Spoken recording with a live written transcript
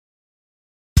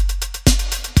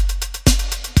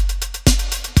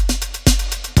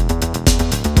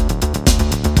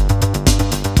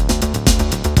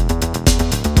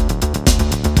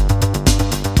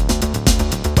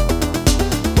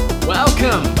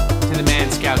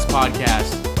Scouts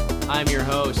podcast. I'm your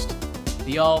host,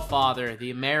 the All-Father,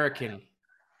 the American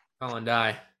Colin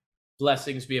Dalton.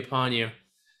 Blessings be upon you.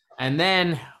 And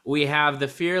then we have the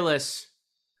fearless,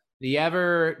 the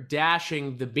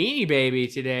ever-dashing, the Beanie Baby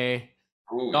today.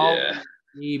 Ooh, Dalton, yeah.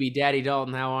 baby, Daddy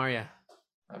Dalton, how are you?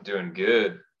 I'm doing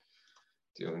good.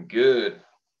 Doing good.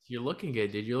 You're looking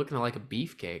good, dude. You're looking like a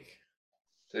beefcake.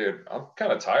 Dude, I'm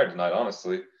kind of tired tonight,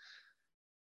 honestly.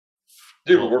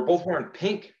 Dude, we're both wearing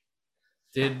pink.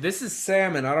 Dude, this is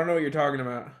salmon. I don't know what you're talking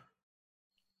about.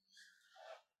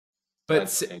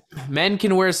 But men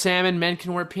can wear salmon, men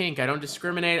can wear pink. I don't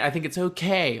discriminate. I think it's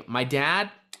okay. My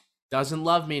dad doesn't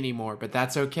love me anymore, but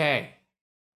that's okay.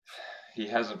 He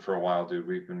hasn't for a while, dude.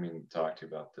 We've been meaning to talk to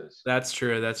you about this. That's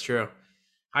true. That's true.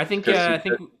 I think. He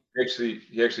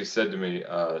actually said to me,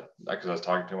 because I was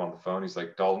talking to him on the phone. He's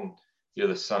like, "Dalton, you're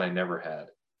the son I never had."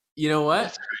 You know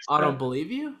what? I don't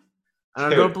believe you.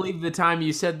 And I don't believe the time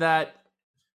you said that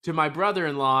to my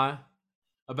brother-in-law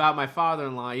about my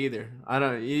father-in-law either. I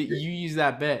don't. You use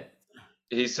that bit.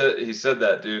 He said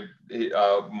that, dude.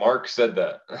 Mark said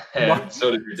that, and Mark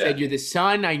so did your dad. Said you're the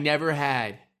son I never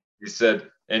had. He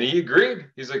said, and he agreed.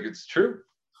 He's like, it's true,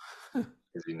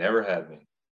 because he never had me.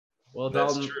 Well,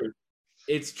 Dalton, that's true.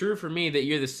 It's true for me that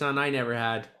you're the son I never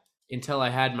had until I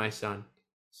had my son.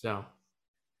 So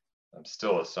I'm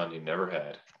still a son you never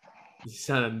had.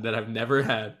 Son that I've never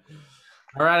had.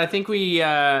 All right, I think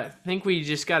we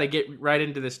just got to get right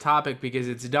into this topic because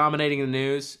it's dominating the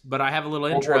news. But I have a little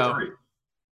intro.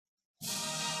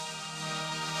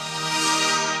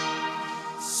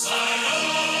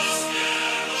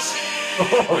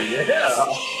 Oh yeah,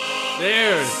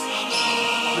 dude!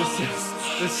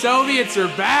 The Soviets are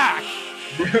back,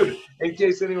 dude. In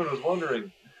case anyone was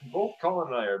wondering, both Colin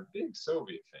and I are big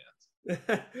Soviet fans.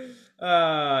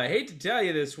 I hate to tell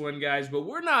you this one, guys, but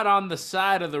we're not on the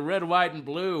side of the red, white, and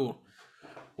blue.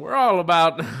 We're all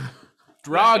about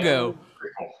Drago.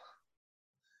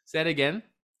 Say that again.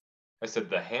 I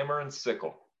said the hammer and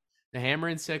sickle. The hammer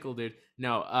and sickle, dude.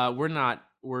 No, we're not.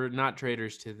 We're not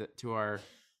traitors to our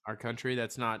country.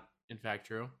 That's not, in fact,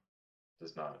 true.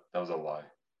 It's not. That was a lie.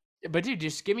 But dude,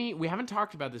 just give me. We haven't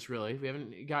talked about this really. We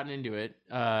haven't gotten into it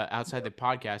outside the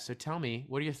podcast. So tell me,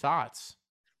 what are your thoughts?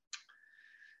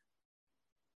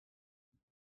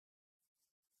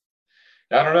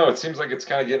 I don't know. It seems like it's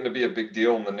kind of getting to be a big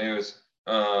deal in the news.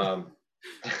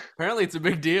 Apparently, it's a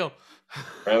big deal.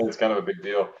 Apparently, it's kind of a big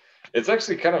deal. It's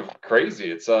actually kind of crazy.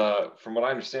 It's from what I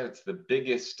understand, it's the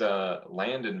biggest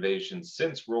land invasion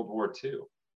since World War II.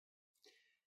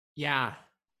 Yeah.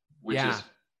 Which is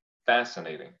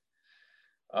fascinating.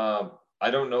 I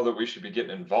don't know that we should be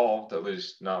getting involved, at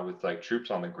least not with like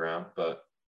troops on the ground, but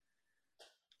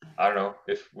I don't know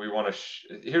if we want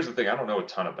to. Here's the thing. I don't know a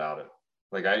ton about it.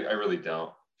 Like, I really don't,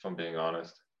 if I'm being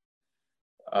honest.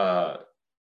 I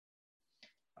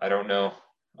don't know.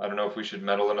 I don't know if we should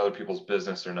meddle in other people's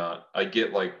business or not. I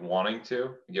get like wanting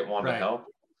to help.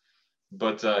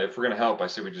 But if we're going to help, I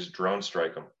say we just drone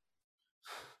strike them.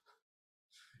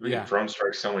 We can drone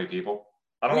strike so many people.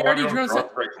 I don't know why we don't drone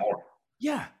strike more.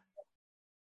 Yeah.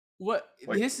 What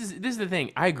this is the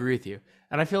thing. I agree with you.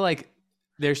 And I feel like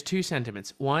there's two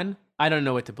sentiments. One, I don't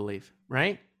know what to believe,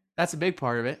 right? That's a big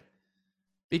part of it.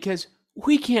 Because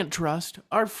we can't trust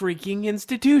our freaking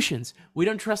institutions. We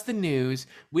don't trust the news.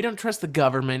 We don't trust the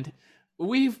government.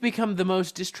 We've become the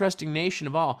most distrusting nation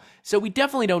of all. So we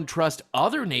definitely don't trust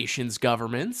other nations'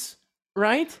 governments,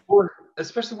 right? Or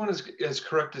especially one as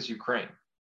corrupt as Ukraine.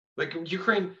 Like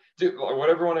Ukraine, dude,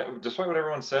 despite what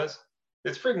everyone says,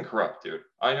 it's freaking corrupt, dude.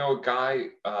 I know a guy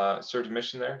served a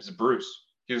mission there. It's Bruce.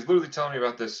 He was literally telling me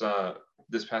about this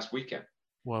this past weekend.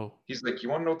 Whoa. He's like, you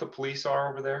want to know what the police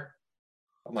are over there?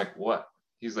 I'm like, what?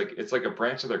 He's like, it's like a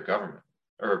branch of their government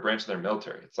or a branch of their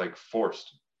military. It's like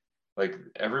forced. Like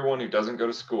everyone who doesn't go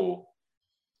to school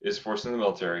is forced in the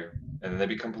military and then they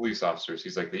become police officers.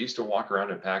 He's like, they used to walk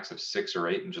around in packs of 6 or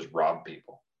 8 and just rob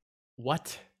people.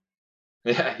 What?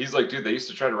 Yeah. He's like, dude, they used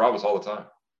to try to rob us all the time.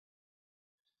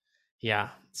 Yeah.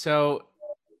 So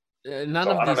none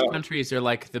of these countries are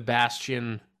like the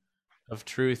bastion of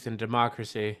truth and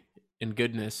democracy and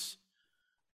goodness.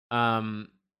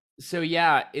 So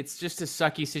yeah, it's just a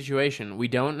sucky situation. We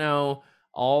don't know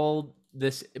all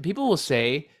this. People will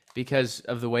say, because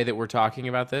of the way that we're talking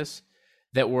about this,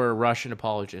 that we're Russian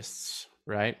apologists,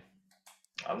 right?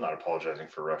 I'm not apologizing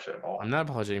for Russia at all. I'm not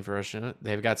apologizing for Russia.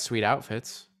 They've got sweet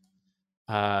outfits.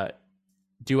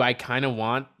 Do I kind of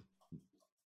want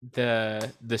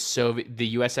the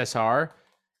USSR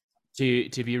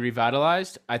to be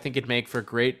revitalized? I think it'd make for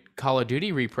great Call of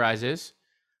Duty reprises.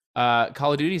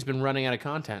 Call of Duty's been running out of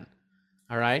content.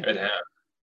 All right. It has.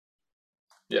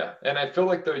 Yeah, and I feel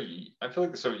like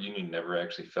the Soviet Union never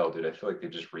actually fell, dude. I feel like they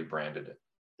just rebranded it.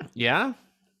 Yeah,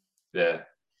 Yeah,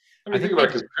 I I mean, think think about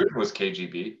it, they. because Putin was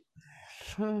KGB.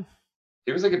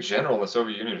 He was like a general in the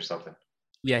Soviet Union or something.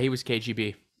 Yeah, he was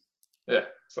KGB. Yeah,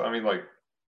 so I mean, like,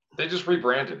 they just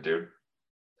rebranded, dude.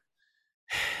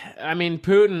 I mean,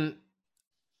 Putin.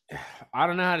 I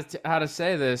don't know how to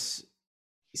say this.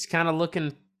 He's kind of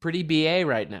looking pretty BA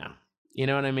right now. You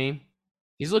know what I mean?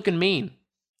 He's looking mean.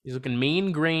 He's looking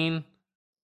mean, green,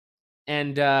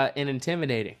 and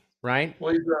intimidating, right?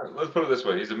 Well, let's put it this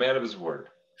way: he's a man of his word.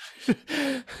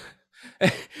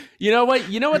 You know what?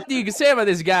 You know what you can say about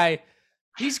this guy?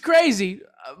 He's crazy,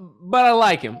 but I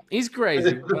like him. He's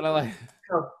crazy, but I like.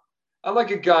 I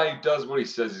like a guy who does what he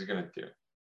says he's gonna do.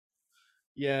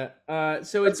 Yeah.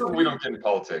 So That's it's something we don't get in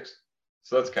politics,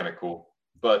 so that's kind of cool.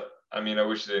 But I mean, I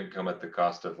wish it didn't come at the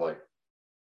cost of, like,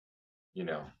 you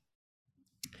know,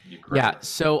 Ukraine. yeah.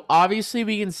 So obviously,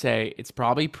 we can say it's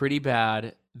probably pretty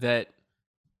bad that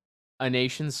a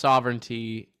nation's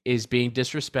sovereignty is being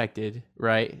disrespected,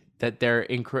 right? That they're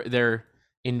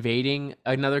invading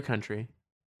another country,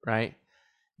 right?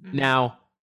 Mm-hmm. Now,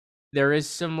 there is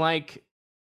some like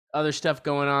other stuff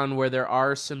going on where there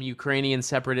are some Ukrainian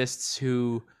separatists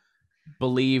who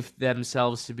believe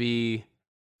themselves to be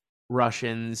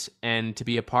Russians and to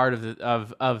be a part of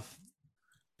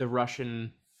the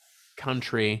Russian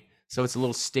country. So it's a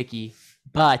little sticky,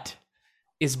 but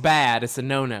it's bad. It's a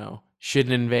no-no.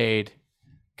 Shouldn't invade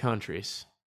countries.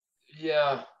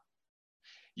 Yeah,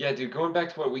 yeah, dude. Going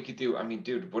back to what we could do. I mean,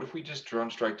 dude, what if we just drone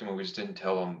strike them and we just didn't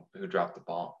tell them who dropped the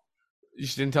bomb? You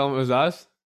didn't tell them it was us?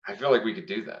 I feel like we could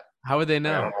do that. How would they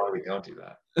Like, I know? don't know why we don't do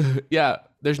that. Yeah,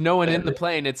 there's no one in And the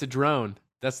plane. It's a drone.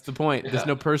 That's the point. There's yeah,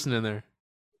 no person in there.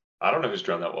 I don't know whose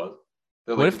drone that was.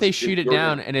 They're What like, if they it's shoot it your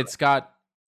down and it's got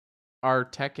our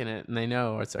tech in it and they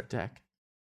know it's our tech?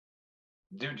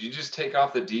 dude. You just take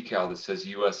off the decal that says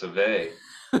U.S. of A.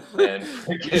 And Just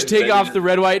freaking, take then you off the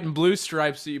red, white, and blue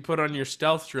stripes that you put on your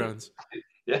stealth drones.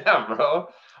 yeah, bro.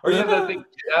 Or you have that thing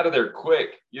get out of there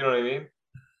quick. You know what I mean?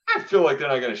 I feel like they're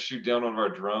not going to shoot down one of our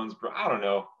drones, bro. I don't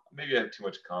know. Maybe I have too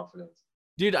much confidence.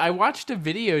 Dude, I watched a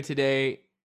video today,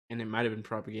 and it might have been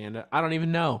propaganda. I don't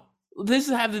even know. This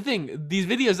is half the thing. These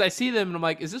videos, I see them, and I'm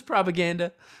like, is this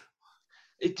propaganda?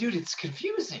 Dude, it's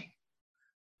confusing.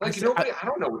 I Like, said, I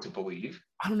don't know what to believe.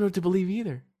 I don't know what to believe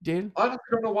either, dude. I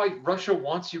don't know why Russia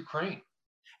wants Ukraine.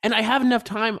 And I have enough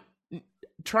time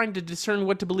trying to discern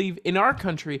what to believe in our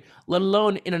country, let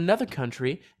alone in another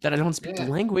country that I don't speak the Yeah.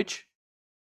 language.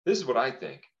 This is what I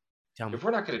think. Tell me. If we're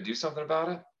not going to do something about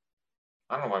it,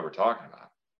 I don't know why we're talking about it.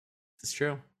 It's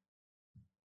true.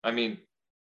 I mean,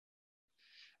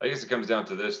 I guess it comes down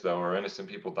to this, though: are innocent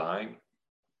people dying?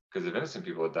 Because if innocent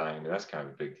people are dying, I mean, that's kind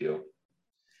of a big deal.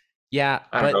 Yeah,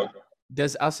 I but don't know.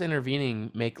 does us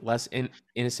intervening make less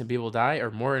innocent people die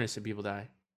or more innocent people die?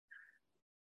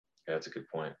 Yeah, that's a good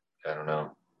point. I don't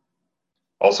know.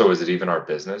 Also, is it even our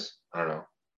business? I don't know.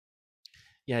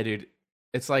 Yeah, dude.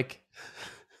 It's like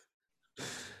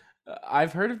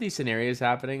I've heard of these scenarios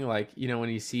happening, like, you know, when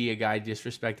you see a guy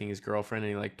disrespecting his girlfriend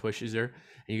and he like pushes her,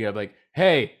 and you gotta be like,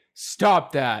 "Hey,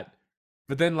 stop that!"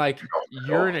 But then like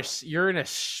you're in a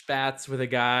spats with a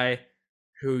guy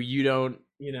who you don't,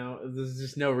 you know, there's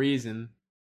just no reason.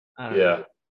 I don't know. Yeah.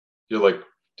 You're like,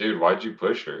 dude, why'd you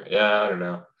push her? Yeah, I don't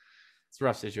know. It's a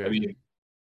rough I situation. mean,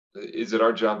 is it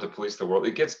our job to police the world?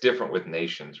 It gets different with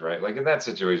nations, right? Like in that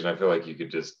situation, I feel like you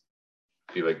could just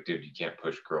be like, dude, you can't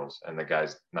push girls, and the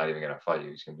guy's not even gonna fight you.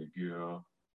 He's gonna be, yeah.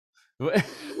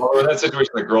 Well, in that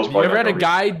situation, the girl's Have you probably ever not had a gonna.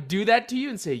 guy do that to you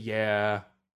and say, "Yeah"?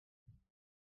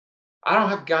 I don't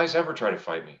have guys ever try to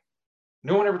fight me.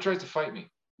 No one ever tries to fight me,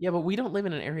 Yeah, but we don't live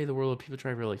in an area of the world where people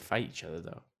try to really fight each other,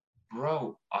 though.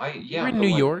 bro. We're Yeah, in but New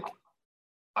like, York.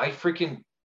 I freaking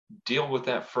deal with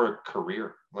that for a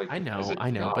career, like as a I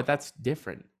know, job. but that's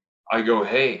different. I go,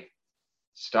 hey,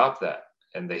 stop that,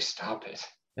 and they stop it,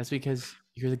 That's because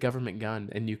you're the government gun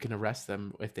and you can arrest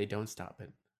them if they don't stop it.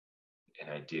 and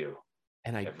I do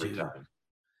And I every do. time.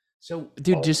 So,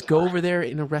 dude, All just the go time. over there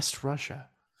and arrest Russia.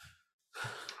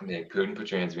 I mean, Putin,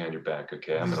 put your hands behind your back,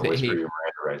 okay? I'm gonna Say, whisper hey, your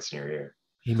Miranda rights in your ear.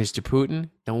 hey, Mr. Putin,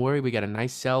 don't worry, we got a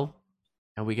nice cell,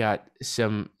 and we got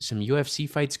some UFC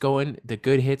fights going. The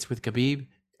good hits with Khabib.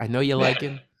 I know you like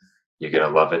him. You're gonna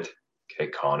love it. Okay,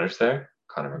 Connor's there.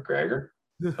 Conor McGregor.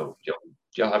 Oh,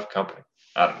 you'll have company.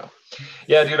 I don't know.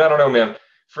 Yeah, dude, I don't know, man.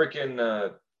 Freaking.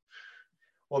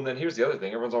 Well, and then here's the other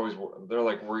thing. Everyone's always they're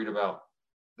like worried about.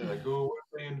 They're like, oh, what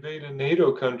if they invade a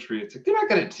NATO country? It's like they're not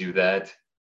gonna do that.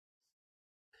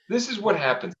 This is what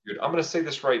happens, dude. I'm gonna say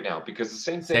this right now because the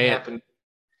same thing Say it. happened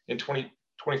in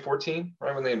 2014,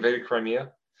 right when they invaded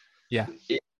Crimea. Yeah.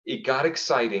 it got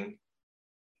exciting,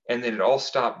 and then it all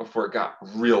stopped before it got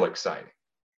real exciting.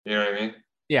 You know what I mean?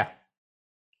 Yeah.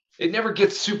 It never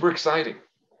gets super exciting.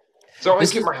 So I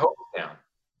always get my hopes down.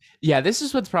 Yeah, this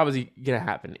is what's probably going to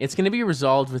happen. It's going to be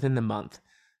resolved within the month.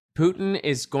 Putin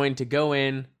is going to go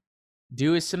in,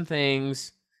 do some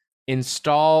things,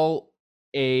 install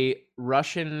a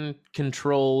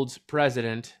Russian-controlled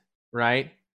president,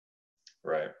 right?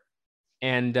 Right.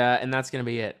 And that's going to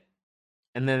be it.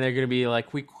 And then they're going to be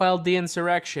like, "We quelled the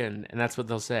insurrection," and that's what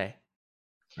they'll say,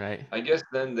 right? I guess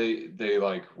then they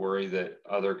like worry that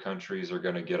other countries are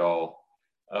going to get all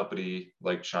uppity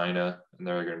like China, and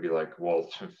they're going to be like, well,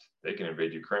 if they can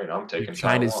invade Ukraine, I'm Dude, taking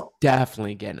China's Taiwan.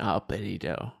 definitely getting uppity,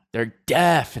 though. They're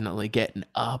definitely getting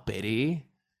uppity.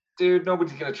 Dude,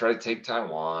 nobody's going to try to take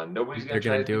Taiwan. Nobody's Dude, going they're to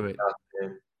try gonna to do do it.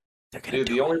 nothing. They're gonna Dude,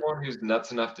 do the only it. one who's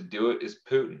nuts enough to do it is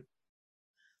Putin.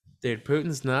 Dude,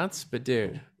 Putin's nuts, but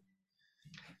dude,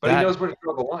 But he that knows where to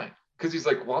draw the line because he's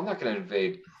like, well, I'm not going to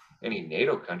invade any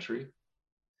NATO country.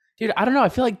 dude, I don't know. I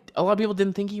feel like a lot of people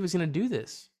didn't think he was gonna do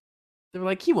this. They were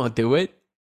like, he won't do it.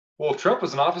 Well, if Trump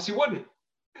was in office, he wouldn't.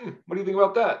 What do you think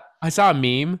about that? I saw a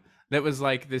meme that was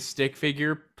like this stick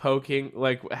figure poking,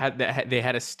 like they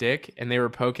had a stick and they were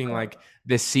poking like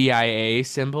the CIA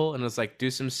symbol, and it was like, do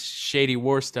some shady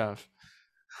war stuff.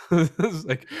 It was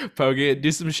like, poke it,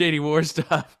 do some shady war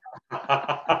stuff.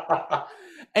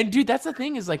 And dude, that's the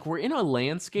thing, is like, we're in a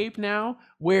landscape now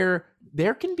where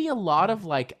there can be a lot of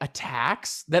like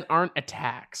attacks that aren't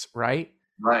attacks, right?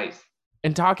 Right.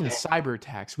 And talking cyber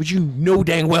attacks, which you know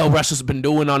dang well Russia's been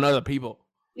doing on other people.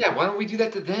 Yeah, why don't we do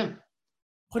that to them?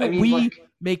 Why I don't mean, we like,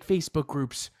 make Facebook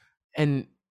groups and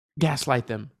gaslight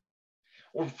them?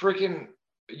 well, freaking,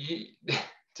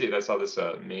 dude, I saw this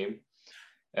meme,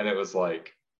 and it was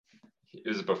like, it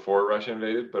was before Russia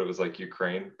invaded, but it was like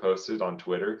Ukraine posted on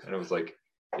Twitter, and it was like,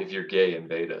 if you're gay,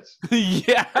 invade us.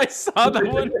 Yeah, I saw that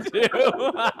one too.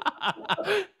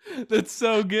 That's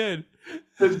so good.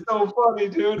 It's so funny,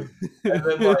 dude. And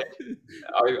then like,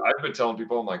 I've been telling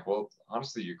people, I'm like, well,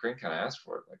 honestly, Ukraine kind of asked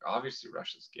for it. Like, obviously,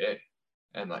 Russia's gay,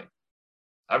 and like,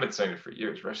 I've been saying it for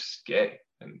years. Russia's gay,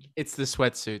 and It's the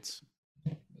sweatsuits.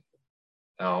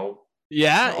 no,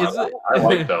 Yeah, no, is it? I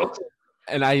like those.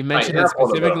 And I I mentioned have it one of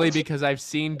specifically those. because I've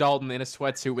seen Dalton in a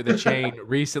sweatsuit with a chain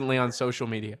recently on social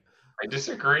media. I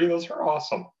disagree. Those are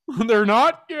awesome. They're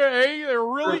not gay. They're They're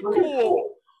really really cool. cool.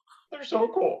 They're so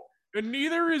cool. And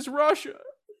neither is Russia.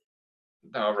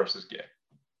 No, Russia's gay.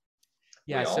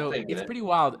 Yeah, We all so thinking it's it. pretty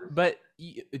wild. But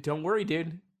don't worry,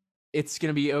 dude. It's going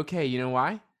to be okay. You know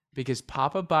why? Because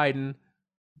Papa Biden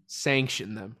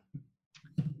sanctioned them.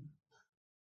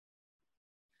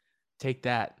 Take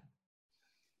that.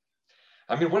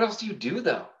 I mean, what else do you do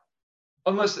though?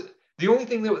 Unless the only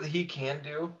thing that he can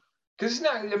do, because it's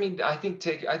not. I mean, I think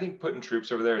putting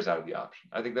troops over there is out of the option.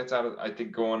 I think that's out of. I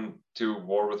think going to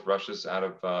war with Russia's out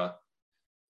of.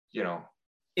 You know,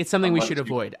 It's something we unless should you,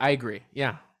 avoid. I agree.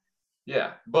 Yeah.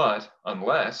 yeah, but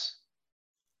unless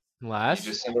you Unless,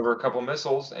 just send over a couple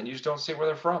missiles and you just don't say where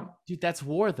they're from. dude, that's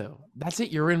war, though. That's it.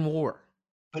 You're in war.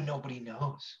 But nobody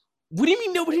knows. What do you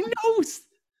mean nobody knows?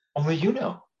 Only you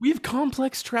know. We have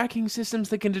complex tracking systems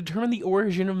that can determine the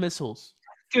origin of missiles.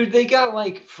 Dude, they got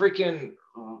like freaking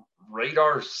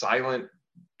radar silent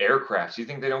aircrafts. You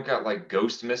think they don't got like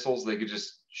ghost missiles they could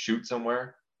just shoot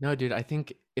somewhere? No, dude, I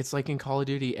think it's like in Call of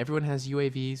Duty. Everyone has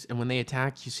UAVs, and when they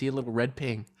attack, you see a little red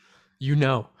ping. You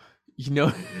know. You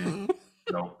know.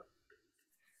 No.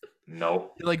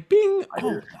 No. You're like, bing. I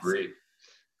Oh, disagree.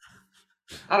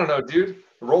 I don't know, dude.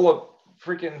 Roll up,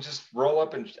 freaking just roll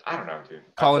up and I don't know, dude.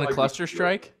 call in feel a like cluster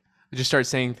strike. Just start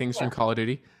saying things from Call of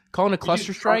Duty. Call in a cluster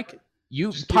just strike.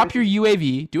 You just pop give your it,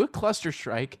 UAV, do a cluster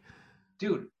strike.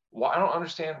 dude. Well, I don't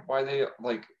understand why they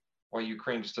like why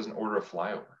Ukraine just doesn't order a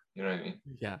flyover. You know what I mean?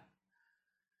 Yeah.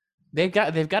 They've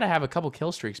got to have a couple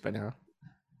kill streaks by now.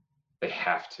 They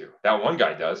have to. That one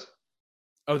guy does.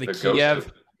 Oh, the Ghost Kiev.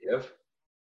 of Kiev.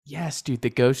 Yes, dude, the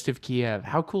Ghost of Kiev.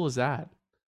 How cool is that?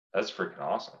 That's freaking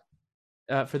awesome.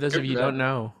 For those Good of for you who them. don't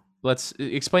know, let's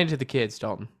explain it to the kids,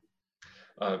 Dalton.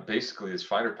 Basically, this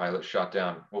fighter pilot shot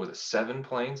down what was it, 7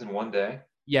 planes in one day?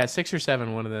 Yeah, 6 or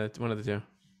 7, one of the two.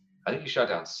 I think he shot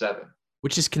down 7,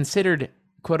 Which is considered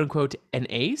quote unquote an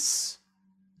ace.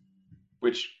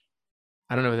 which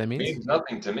I don't know what that means. means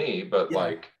nothing to me. But Yeah.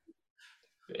 like,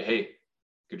 hey,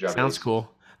 good job. Sounds Ace.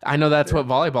 cool. I know that's Yeah. what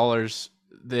volleyballers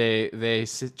they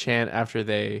chant after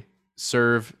they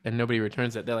serve and nobody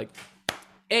returns it. They're like,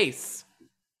 ace.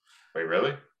 Wait,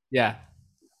 really? Yeah.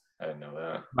 I didn't know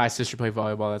that. My sister played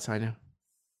volleyball. That's how I know.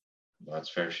 Well, that's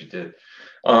fair. She did.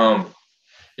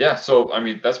 Yeah. So I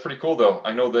mean, that's pretty cool, though.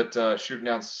 I know that shooting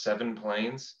down 7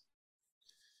 planes.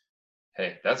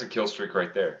 Hey, that's a kill streak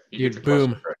right there. He gets a Dude,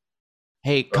 question boom. right.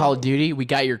 Hey, Boom. Call of Duty, we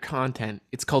got your content.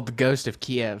 It's called The Ghost of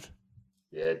Kiev.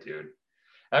 Yeah, dude.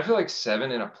 I feel like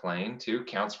 7 in a plane too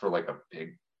counts for like a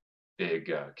big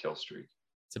kill streak.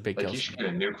 It's a big Like kill you should streak.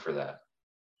 get a nuke for that.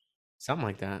 Something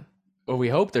like that. Well, we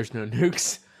hope there's no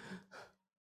nukes.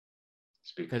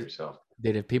 Speak for yourself.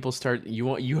 Dude, if people start,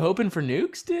 you hoping for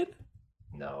nukes, dude?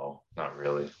 No, not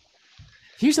really.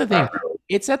 Here's the thing. Not really.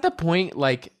 It's at the point,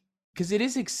 like, because it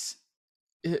is,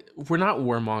 we're not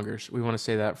warmongers. We want to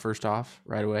say that first off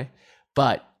right away.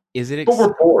 But is it? But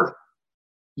we're bored.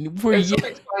 And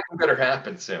something exciting better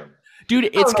happen soon. Dude,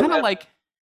 it's kind of like.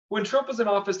 When Trump was in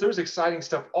office, there was exciting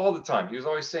stuff all the time. He was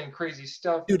always saying crazy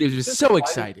stuff. Dude, it was so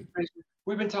exciting.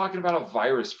 We've been talking about a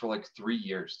virus for like 3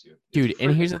 years, dude. Dude,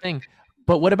 and here's the thing.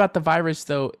 But what about the virus,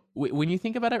 though? When you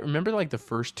think about it, remember like the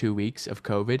first 2 weeks of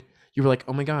COVID? You were like,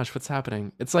 oh my gosh, what's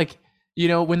happening? It's like,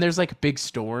 when there's like a big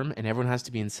storm and everyone has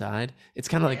to be inside, it's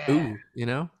kind of like, ooh, Dude,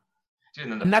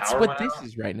 and then And that's what this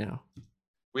is right now.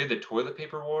 We had the toilet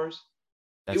paper wars.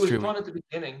 That's it was true. fun at the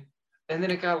beginning, and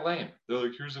then it got lame. They're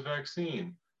like, here's a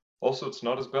vaccine. Also, it's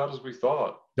not as bad as we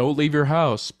thought. Don't leave your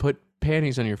house. Put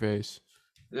panties on your face.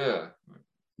 Yeah.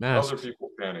 Masks. Other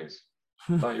people's panties.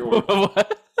 Not yours.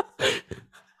 What?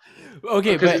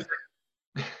 Okay, but...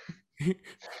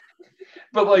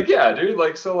 But like, yeah, dude,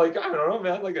 like, so like, I don't know,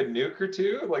 man, like a nuke or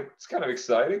two, like, it's kind of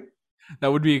exciting. That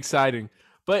would be exciting.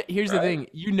 But here's the thing.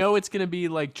 It's going to be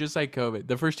like just like COVID.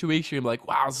 The first 2 weeks, you're going to be like,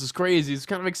 wow, this is crazy. It's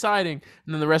kind of exciting.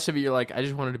 And then the rest of it, you're like, I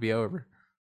just want it to be over.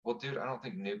 Well, dude, I don't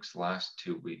think nukes last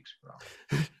 2 weeks,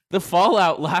 bro. The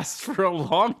fallout lasts for a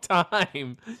long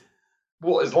time.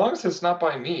 Well, as long as it's not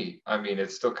by me, I mean,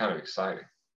 it's still kind of exciting.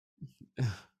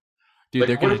 Dude,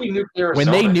 like, what if we nuke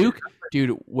Arizona? When they nuke,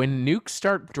 dude, when nukes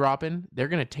start dropping, they're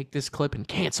going to take this clip and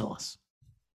cancel us.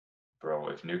 Bro,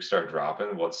 if nukes start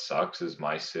dropping, what sucks is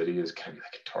my city is going to be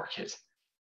like a target.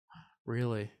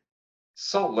 Really?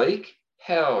 Salt Lake?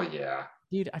 Hell yeah.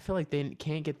 Dude, I feel like they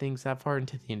can't get things that far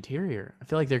into the interior. I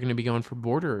feel like they're going to be going for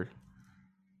border.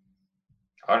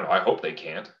 I don't know. I hope they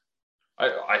can't.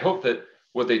 I hope that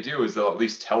what they do is they'll at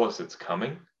least tell us it's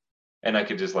coming, and I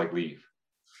could just like leave.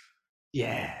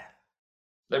 Yeah.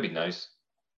 That'd be nice.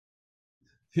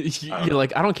 You're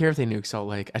like, I don't care if they nuke Salt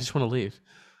Lake. I just want to leave.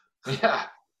 Yeah.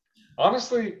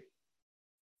 Honestly,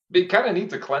 it kind of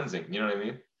needs a cleansing. You know what I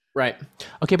mean? Right.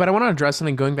 Okay, but I want to address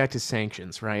something going back to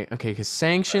sanctions, right? Okay, because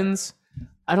sanctions,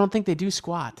 I don't think they do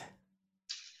squat.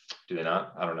 Do they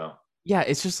not? I don't know. Yeah,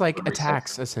 it's just like a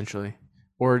tax, essentially.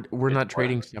 Or we're not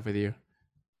trading stuff with you.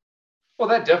 Well,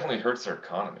 that definitely hurts their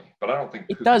economy, but I don't think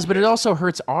it does, but it also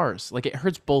hurts ours. Like, it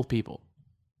hurts both people.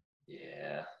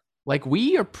 Yeah. Like,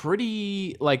 we are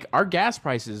pretty, like, our gas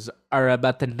prices are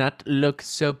about to not look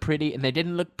so pretty, and they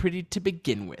didn't look pretty to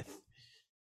begin with.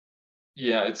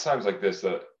 Yeah, it's times like this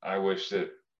that I wish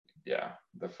that,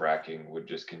 the fracking would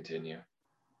just continue.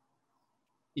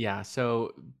 Yeah,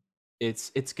 so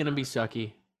it's going to be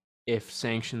sucky if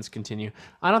sanctions continue.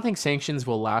 I don't think sanctions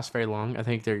will last very long. I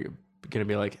think they're going to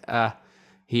be like,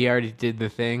 he already did the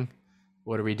thing.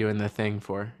 What are we doing the thing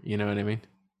for? You know what I mean?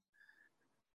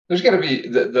 There's got to be,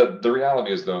 the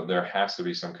reality is, though, there has to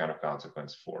be some kind of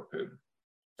consequence for Putin.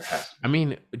 There has to be. I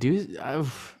mean,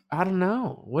 I don't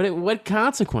know. What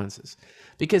consequences?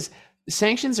 Because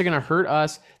sanctions are going to hurt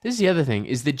us. This is the other thing,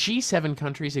 is the G7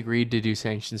 countries agreed to do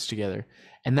sanctions together,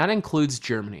 and that includes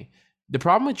Germany. The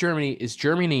problem with Germany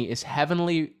is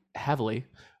heavily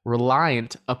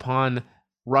reliant upon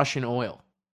Russian oil,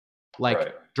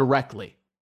 like directly,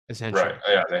 essentially. Right.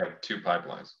 Yeah, they have 2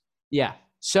 pipelines. Yeah.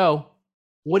 So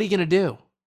what are you going to do?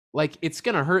 Like, it's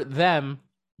going to hurt them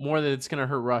more than it's going to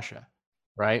hurt Russia,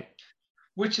 right?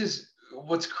 Which is,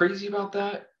 what's crazy about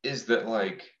that is that,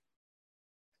 like,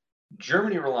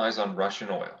 Germany relies on Russian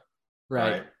oil.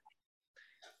 Right?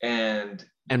 And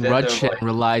Russia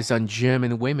relies on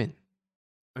German women.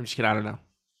 I'm just kidding. I don't know.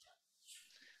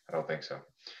 I don't think so.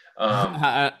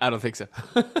 I don't think so.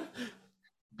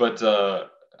 But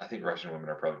I think Russian women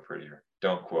are probably prettier.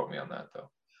 Don't quote me on that, though.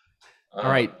 All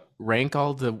right. Rank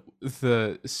all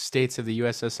the states of the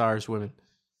USSR as women.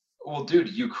 Well, dude,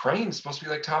 Ukraine's supposed to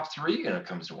be like top 3 when it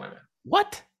comes to women.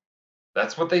 What?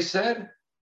 That's what they said.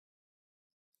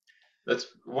 That's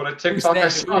what a TikTok I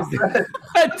saw.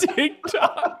 A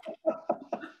TikTok.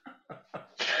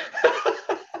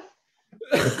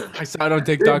 I saw it on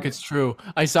TikTok. It's true.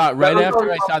 I saw it right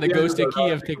after I saw the Ghost of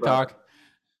Kiev TikTok.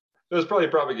 It was probably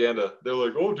propaganda. They're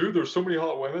like, oh, dude, there's so many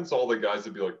hot women. So all the guys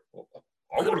would be like, well,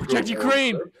 I want to protect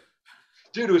Ukraine.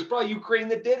 Dude, it was probably Ukraine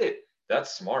that did it.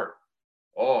 That's smart.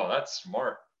 Oh, that's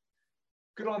smart.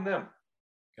 Good on them.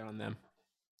 Good on them.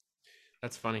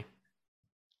 That's funny.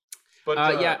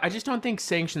 But Yeah, I just don't think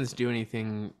sanctions do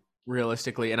anything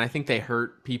realistically, and I think they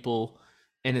hurt people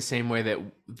in the same way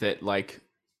that like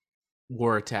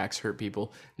war attacks hurt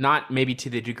people. Not maybe to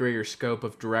the degree or scope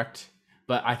of direct,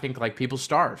 but I think like people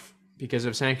starve because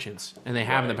of sanctions, and they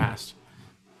have in the right. past.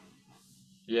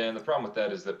 Yeah, and the problem with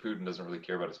that is that Putin doesn't really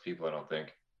care about his people, I don't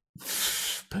think.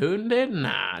 Putin did?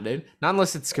 Nah, dude. Not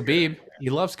unless it's Khabib. He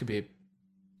loves Khabib.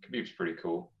 Khabib's pretty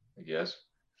cool, I guess.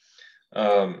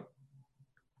 Um,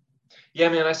 yeah,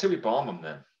 man, I say we bomb them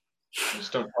then.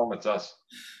 Just don't tell them it's us.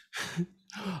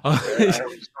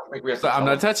 Just don't think we have to So I'm tell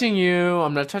not them. touching you.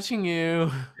 I'm not touching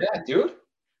you. Yeah, dude.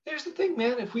 Here's the thing,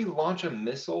 man. If we launch a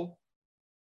missile,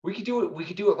 we could do it. We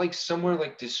could do it like somewhere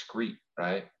like discreet,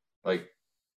 right? Like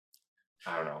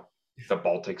I don't know, the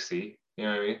Baltic Sea. You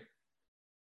know what I mean?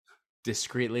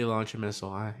 Discreetly launch a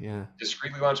missile. Yeah.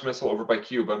 Discreetly launch a missile over by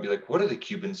Cuba and be like, "What are the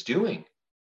Cubans doing?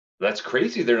 That's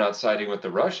crazy. They're not siding with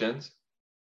the Russians."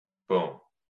 Boom.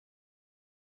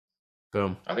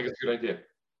 Boom. I think it's a good idea.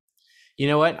 You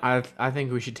know what? I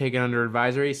think we should take it under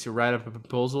advisory. So write up a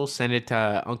proposal, send it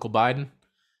to Uncle Biden,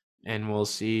 and we'll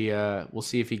see. We'll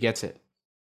see if he gets it.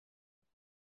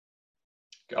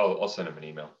 I'll send him an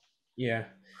email. Yeah.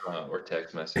 Or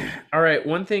text message. All right.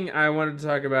 One thing I wanted to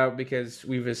talk about, because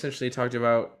we've essentially talked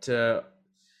about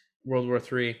World War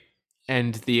III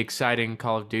and the exciting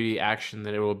Call of Duty action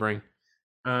that it will bring.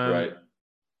 Right.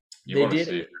 You want to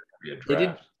see if there could be a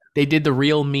draft. They did the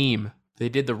real meme. They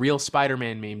did the real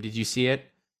Spider-Man meme. Did you see it?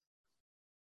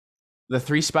 The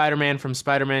 3 Spider-Man from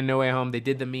Spider-Man No Way Home. They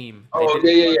did the meme.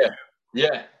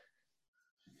 Yeah.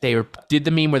 They did the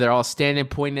meme where they're all standing,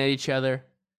 pointing at each other,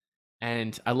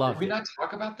 and I loved it. Did we not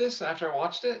talk about this after I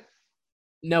watched it?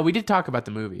 No, we did talk about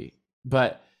the movie,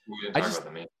 but We didn't talk about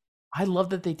the meme. I love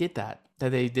that they did that.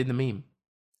 That they did the meme.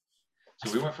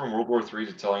 So we went from World War III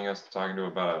to talking to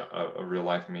about a real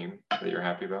life meme that you're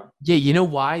happy about. Yeah, you know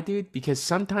why, dude? Because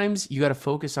sometimes you got to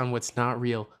focus on what's not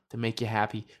real to make you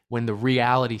happy when the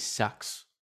reality sucks.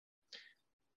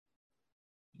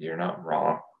 You're not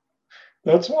wrong.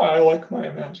 That's why I like my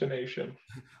imagination.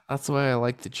 That's why I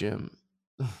like the gym.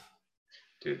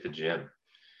 Dude, the gym.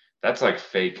 That's like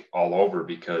fake all over,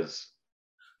 because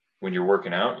when you're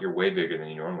working out, you're way bigger than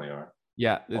you normally are.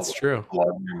 Yeah, it's true.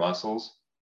 Blood in your muscles.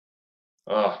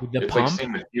 Oh, it's pump, like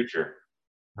seeing the future.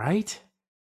 Right?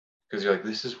 Because you're like,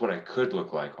 this is what I could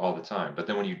look like all the time. But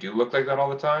then when you do look like that all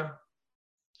the time,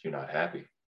 you're not happy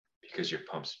because your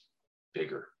pump's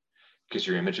bigger. Because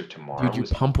your image of tomorrow. Dude, your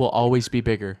pump will always be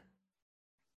bigger.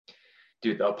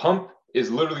 Dude, a pump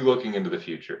is literally looking into the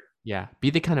future. Yeah,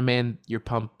 be the kind of man your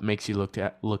pump makes you look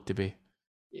to be.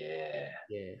 Yeah.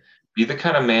 Be the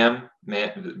kind of man.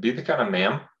 Be the kind of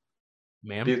ma'am.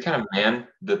 Be the kind of man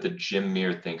that the gym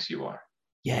mirror thinks you are.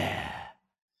 Yeah.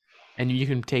 And you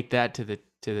can take that to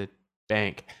the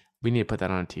bank. We need to put that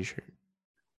on a t-shirt.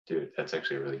 Dude, that's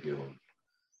actually a really good one.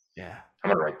 Yeah. I'm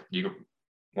gonna write.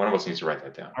 One of us needs to write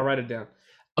that down. I'll write it down.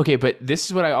 Okay, but this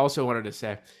is what I also wanted to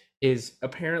say. Is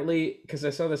apparently, because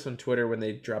I saw this on Twitter when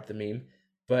they dropped the meme,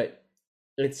 but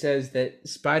it says that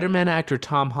Spider-Man actor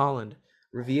Tom Holland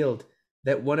revealed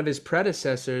that one of his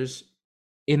predecessors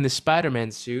in the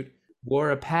Spider-Man suit wore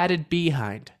a padded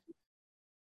behind.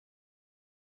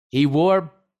 He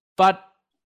wore butt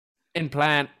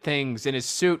implant things in his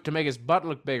suit to make his butt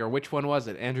look bigger. Which one was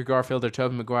it? Andrew Garfield or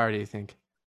Tobey Maguire, do you think?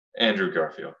 Andrew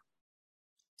Garfield.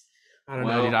 I don't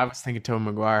know, dude. I was thinking Tobey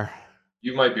Maguire.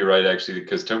 You might be right, actually,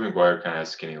 because Tobey Maguire kind of has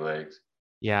skinny legs.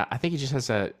 Yeah, I think he just has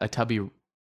a tubby.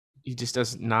 He just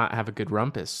does not have a good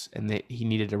rumpus, and he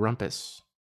needed a rumpus.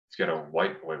 He's got a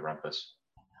white boy rumpus.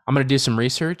 I'm going to do some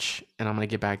research, and I'm going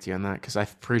to get back to you on that, because I'm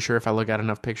pretty sure if I look at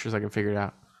enough pictures, I can figure it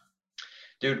out.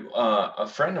 Dude, a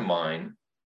friend of mine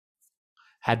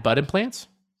had butt implants?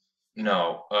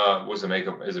 No, is a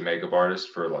makeup artist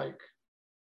for like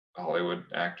Hollywood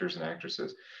actors and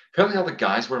actresses. Apparently all the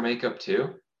guys wear makeup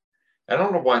too. I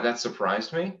don't know why that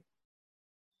surprised me,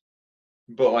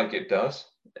 but like it does.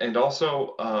 And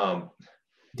also,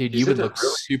 dude, you would look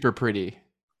super pretty.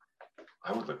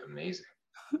 I would look amazing.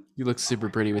 You look super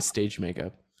pretty with stage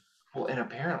makeup. Well, and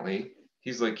apparently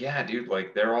he's like, yeah, dude,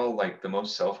 like they're all like the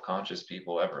most self-conscious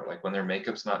people ever. Like when their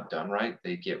makeup's not done right,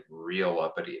 they get real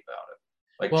uppity about it.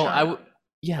 Like, well,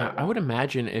 I would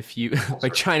imagine if you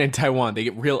like China and Taiwan, they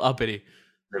get real uppity.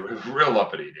 They're real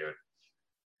uppity, dude.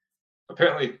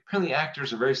 Apparently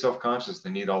actors are very self-conscious. They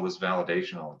need all this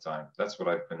validation all the time. That's what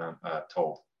I've been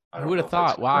told. I would have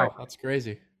thought, wow, right. That's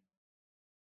crazy.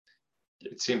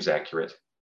 It seems accurate.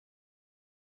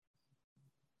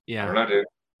 Yeah. I don't know, dude.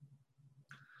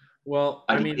 Well,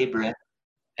 I mean,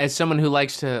 as someone who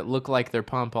likes to look like their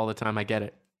pump all the time, I get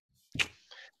it.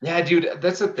 Yeah, dude,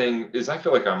 that's the thing is I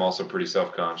feel like I'm also pretty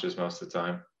self-conscious most of the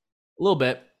time. A little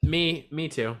bit. Me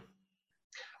too.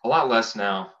 A lot less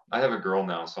now. I have a girl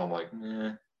now, so I'm like,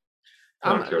 I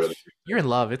I'm. don't care what You're in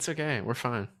love. It's okay. We're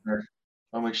fine.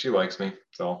 I'm like, she likes me,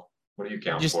 so what are you You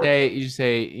counting just for?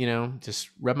 say, just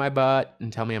rub my butt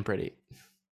and tell me I'm pretty.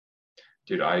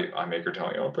 Dude, I make her tell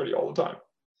me I'm pretty all the time.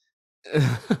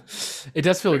 It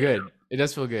does feel good. It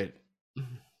does feel good.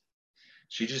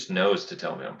 She just knows to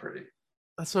tell me I'm pretty.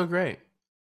 That's so great.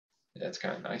 Yeah, it's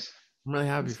kind of nice. I'm really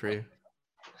happy for you.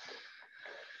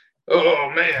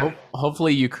 Oh man.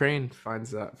 Hopefully Ukraine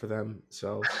finds that for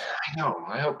themselves. I know.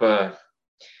 I hope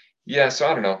yeah, so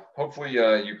I don't know. Hopefully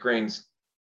Ukraine's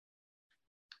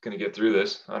gonna get through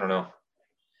this. I don't know.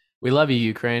 We love you,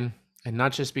 Ukraine. And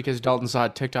not just because Dalton saw a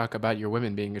TikTok about your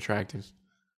women being attractive.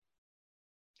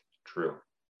 True.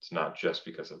 It's not just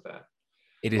because of that.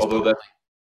 It is Although partly. that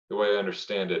the way I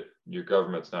understand it, your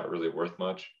government's not really worth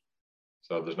much.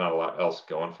 So there's not a lot else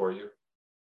going for you.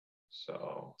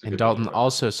 So it's a And good thing Dalton you're.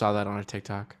 also saw that on a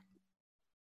TikTok.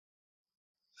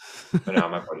 But now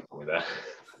my buddy told me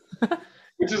that.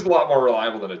 Which is a lot more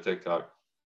reliable than a TikTok.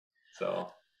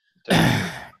 So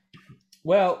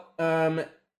Well,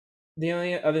 the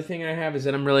only other thing I have is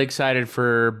that I'm really excited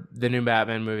for the new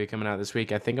Batman movie coming out this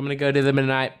week. I think I'm going to go to the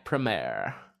midnight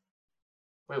premiere.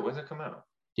 wait, when's it come out?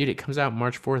 Dude, it comes out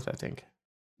March 4th, I think.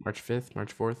 March 5th,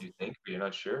 March 4th. You think, but you're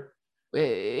not sure?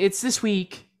 It's this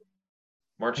week.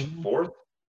 March 4th?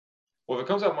 Well, if it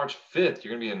comes out March 5th,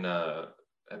 you're gonna be in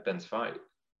at Ben's fight.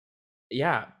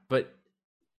 Yeah, but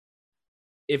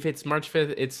if it's March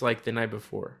 5th, it's like the night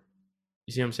before.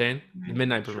 You see what I'm saying? The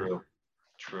midnight premiere.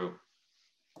 True.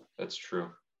 That's true.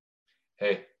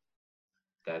 Hey,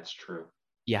 that's true.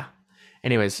 Yeah.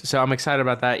 Anyways, so I'm excited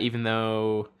about that, even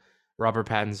though Robert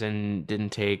Pattinson didn't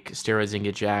take steroids and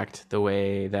get jacked the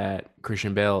way that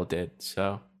Christian Bale did.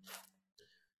 So,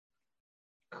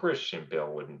 Christian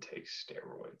Bale wouldn't take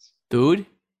steroids. dude.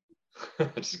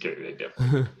 Just kidding, they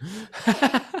definitely.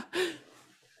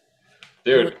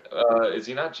 Dude, is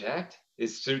he not jacked?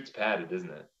 His suit's padded,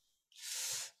 isn't it?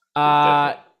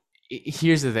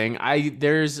 Here's the thing.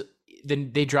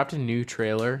 They dropped a new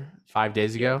trailer 5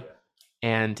 days ago,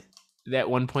 and at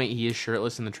one point he is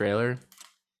shirtless in the trailer.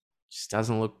 Just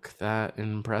doesn't look that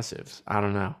impressive. I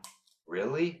don't know.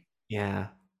 Really? Yeah.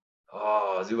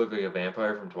 Oh, does he look like a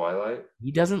vampire from Twilight?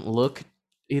 He doesn't look.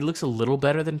 He looks a little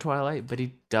better than Twilight, but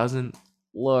he doesn't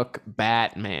look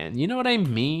Batman. You know what I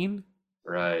mean?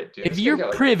 Right. Dude, If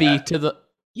you're privy to the,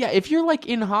 if you're like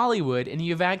in Hollywood and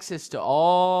you have access to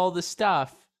all the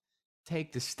stuff,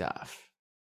 take the stuff.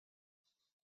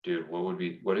 Dude,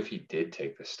 what if he did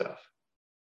take the stuff?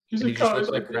 He's And a he just looks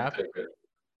I like did crap. take it.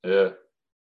 Yeah.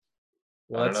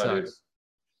 Well, I don't that know, sucks. dude.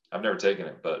 I've never taken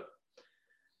it, but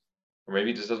or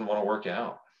maybe he just doesn't want to work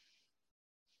out.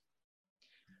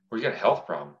 Or he's got a health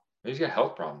problem. Maybe he's got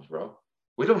health problems, bro.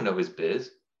 We don't know his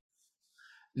biz.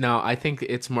 No, I think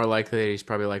it's more likely that he's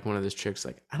probably like one of those chicks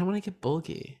like, I don't want to get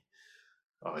bulky.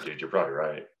 Oh, dude, you're probably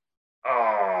right.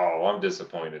 Oh, I'm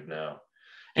disappointed now.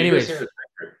 Anyways, you guys see the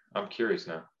picture? I'm curious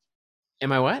now.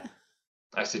 Am I what?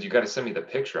 I said you got to send me the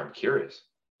picture. I'm curious.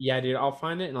 Yeah, dude, I'll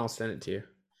find it and I'll send it to you.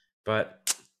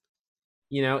 But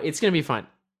it's gonna be fun.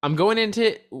 I'm going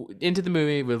into the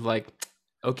movie with like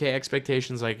okay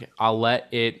expectations. Like I'll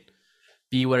let it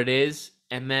be what it is,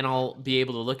 and then I'll be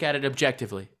able to look at it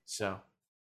objectively. So,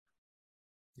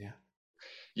 yeah.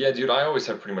 Yeah, dude, I always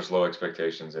have pretty much low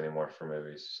expectations anymore for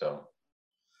movies. So,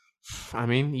 I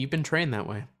mean, you've been trained that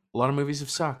way. A lot of movies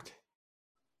have sucked.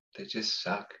 They just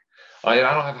suck. I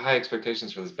don't have high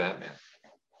expectations for this Batman.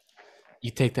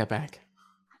 You take that back.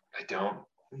 I don't.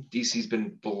 DC's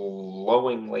been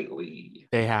blowing lately.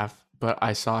 They have, but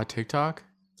I saw a TikTok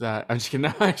that I'm just kidding.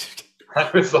 I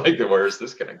was like, where's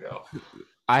this gonna go?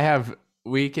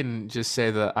 We can just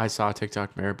say that I saw a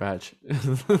TikTok merit badge.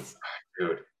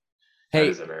 Dude, hey, that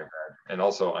is a merit badge. And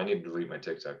also, I need to delete my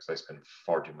TikTok because I spend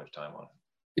far too much time on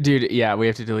it. Dude, yeah, we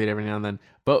have to delete every now and then.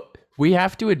 But we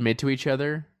have to admit to each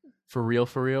other, for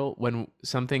real, when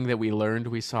something that we learned,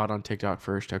 we saw it on TikTok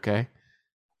first, okay?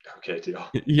 Okay, deal.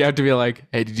 You have to be like,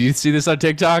 hey, did you see this on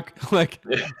TikTok? Like,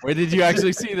 where did you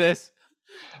actually see this?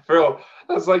 Bro,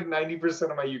 that's like 90%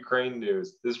 of my Ukraine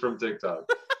news is from TikTok.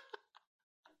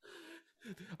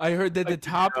 I heard that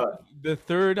the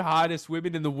third hottest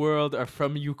women in the world are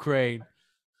from Ukraine.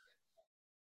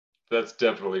 That's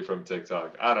definitely from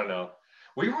TikTok. I don't know.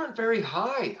 We weren't very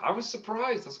high. I was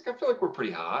surprised. I was like, I feel like we're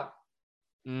pretty hot.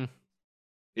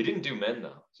 He didn't do men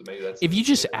though, so maybe that's. If you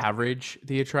just average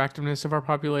the attractiveness of our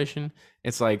population,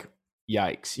 it's like,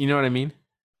 yikes. You know what I mean?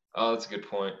 Oh, that's a good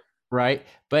point. Right?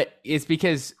 But it's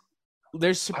because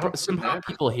there's some hot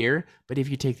people here, but if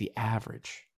you take the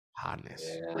average hotness,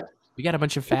 we got a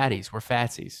bunch of fatties. We're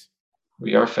fatsies.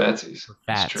 We are fatsies.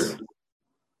 That's true.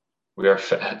 We are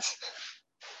fats.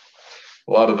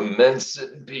 A lot of the men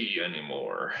shouldn't be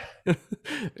anymore.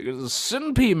 Because it's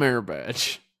shouldn't be mere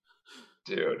bitch.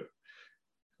 Dude.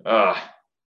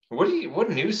 What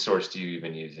news source do you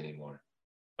even use anymore?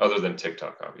 Other than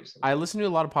TikTok, obviously. I listen to a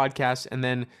lot of podcasts, and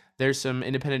then there's some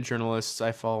independent journalists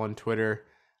I follow on Twitter,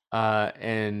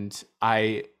 and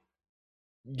I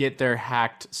get their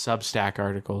hacked Substack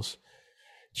articles.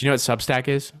 Do you know what Substack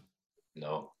is?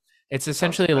 No. It's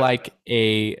essentially like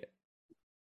a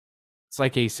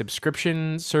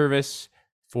subscription service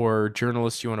for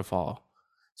journalists you want to follow.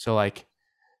 So like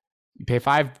you pay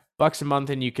 $5 a month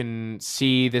and you can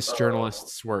see this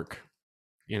journalist's work.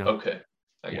 You know. Okay.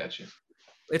 I got you.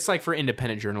 It's like for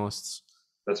independent journalists.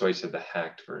 That's why you said the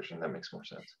hacked version. That makes more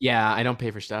sense. Yeah, I don't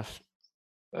pay for stuff.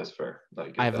 That's fair.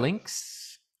 I have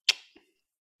links.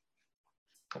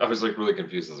 I was like really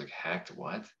confused. I was like, hacked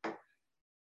what?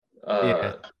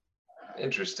 Yeah.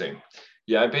 Interesting.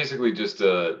 Yeah, I basically just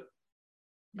go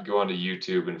onto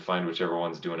YouTube and find whichever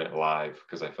one's doing it live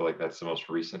because I feel like that's the most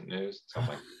recent news. So I'm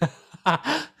like,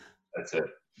 that's it.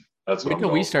 That's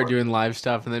what we start doing live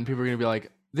stuff, and then people are gonna be like,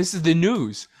 "This is the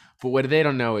news." But what they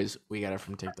don't know is we got it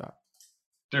from TikTok.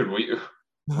 Dude,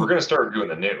 we're gonna start doing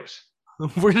the news.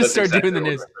 We're gonna start doing the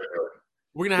news.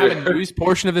 We're gonna have a news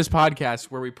portion of this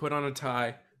podcast where we put on a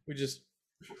tie.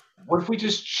 What if we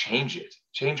just change it?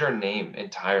 Change our name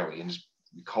entirely and just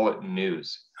call it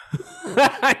news.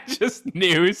 Just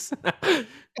news.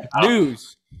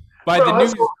 News. By the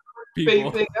news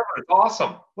people. Thing ever. It's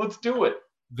awesome. Let's do it.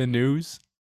 The news.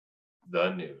 The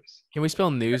news. Can we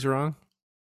spell news wrong?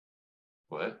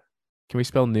 What? Can we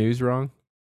spell news wrong?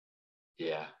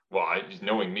 Yeah. Well,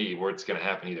 knowing me, where it's going to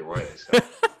happen either way. So.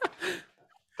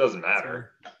 Doesn't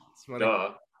matter.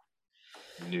 Duh.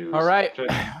 News. All right.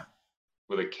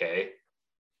 With a K.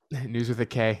 News with a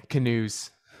K.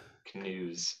 Canoes.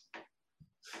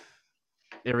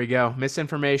 There we go.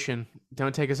 Misinformation.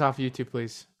 Don't take us off YouTube,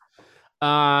 please.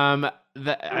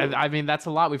 I mean, that's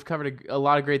a lot. We've covered a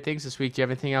lot of great things this week. Do you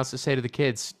have anything else to say to the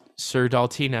kids, Sir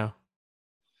Daltino?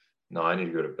 No, I need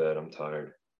to go to bed. I'm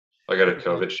tired. I got a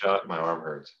COVID shot. My arm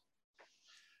hurts.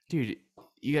 Dude,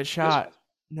 you got shot.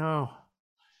 No.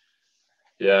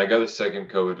 Yeah, I got the second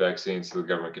COVID vaccine, so the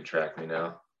government can track me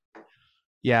now.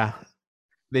 Yeah,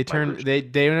 they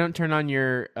don't turn on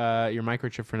your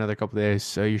microchip for another couple of days,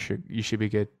 so you should be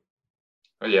good.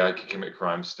 Oh yeah, I can commit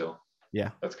crimes still.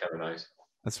 Yeah, that's kind of nice.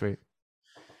 That's sweet.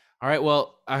 All right,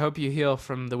 well, I hope you heal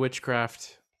from the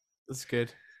witchcraft. That's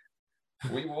good.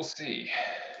 We will see.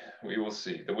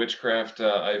 The witchcraft.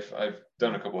 I've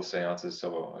done a couple of seances,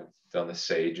 so I've done the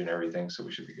sage and everything, so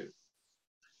we should be good.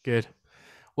 Good.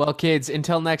 Well, kids,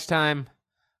 until next time,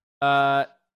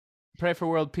 pray for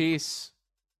world peace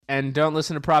and don't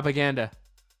listen to propaganda.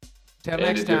 Until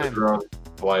next time.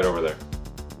 Fly it over there.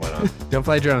 Why not? Don't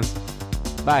fly drones.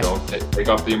 Bye. Don't take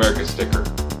off the America sticker.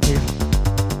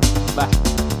 Bye.